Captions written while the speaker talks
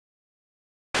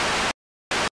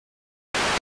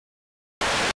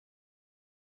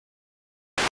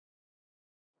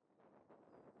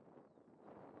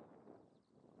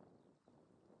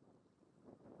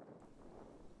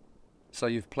So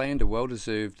you've planned a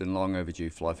well-deserved and long overdue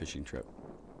fly fishing trip.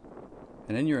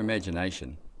 And in your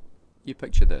imagination, you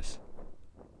picture this.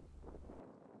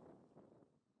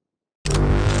 But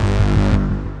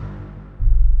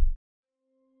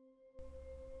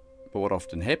what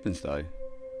often happens though,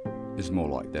 is more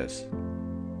like this.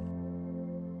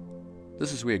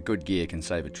 This is where good gear can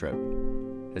save a trip,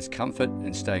 as comfort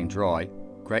and staying dry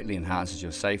greatly enhances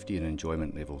your safety and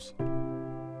enjoyment levels.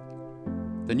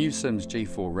 The new Simms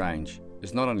G4 range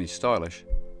is not only stylish,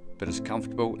 but as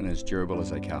comfortable and as durable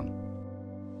as they come.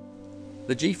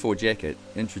 The G4 jacket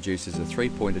introduces a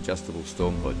 3-point adjustable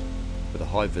storm hood with a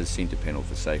high-vis centre panel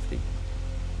for safety.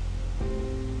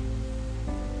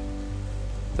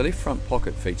 The left front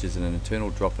pocket features an internal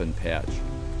drop-in pouch,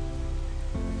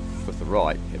 with the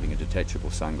right having a detachable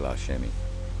sunglass chamois.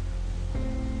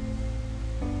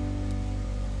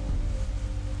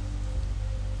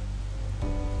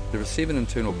 There are 7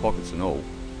 internal pockets in all,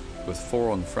 with 4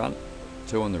 on the front,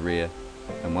 2 on the rear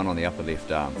and 1 on the upper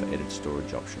left arm for added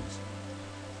storage options.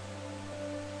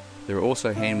 There are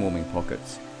also hand warming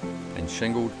pockets and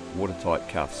shingled watertight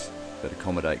cuffs that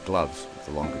accommodate gloves with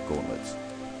the longer gauntlets.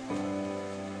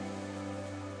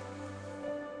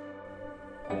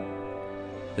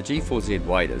 The G4Z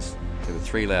waders have a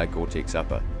 3-layer Gore-Tex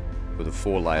upper with a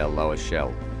 4-layer lower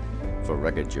shell for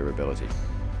rugged durability.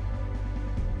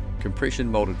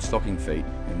 Compression moulded stocking feet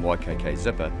and YKK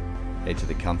zipper add to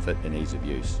the comfort and ease of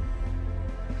use.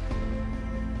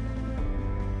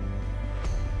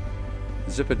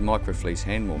 Zippered microfleece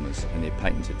hand warmers and their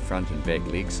patented front and back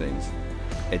leg seams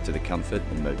add to the comfort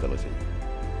and mobility.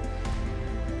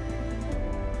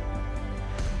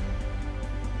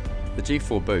 The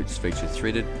G4 boots feature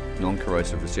threaded,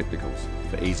 non-corrosive receptacles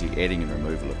for easy adding and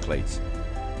removal of cleats.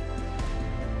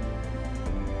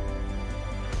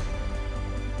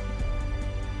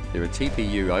 There are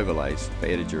TPU overlays for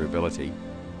added durability,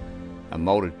 a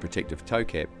moulded protective toe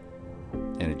cap,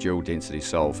 and a dual density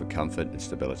sole for comfort and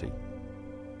stability.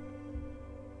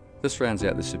 This rounds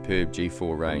out the superb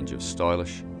G4 range of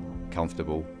stylish,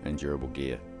 comfortable and durable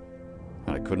gear,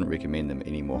 and I couldn't recommend them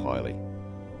any more highly.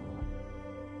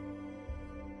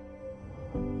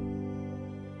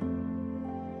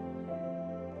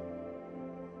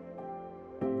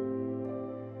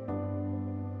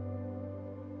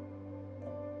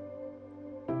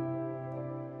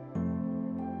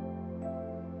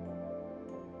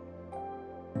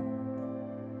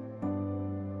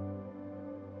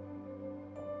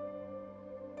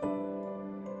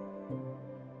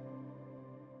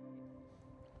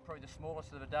 Probably the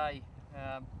smallest of the day,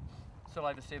 still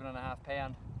over 7.5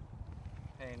 pound,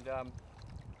 and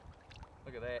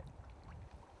look at that.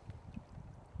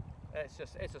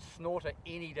 It's a snorter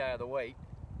any day of the week,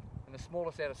 and the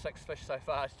smallest out of 6 fish so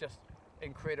far is just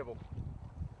incredible.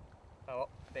 Oh,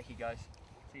 back he goes.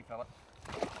 See you fella.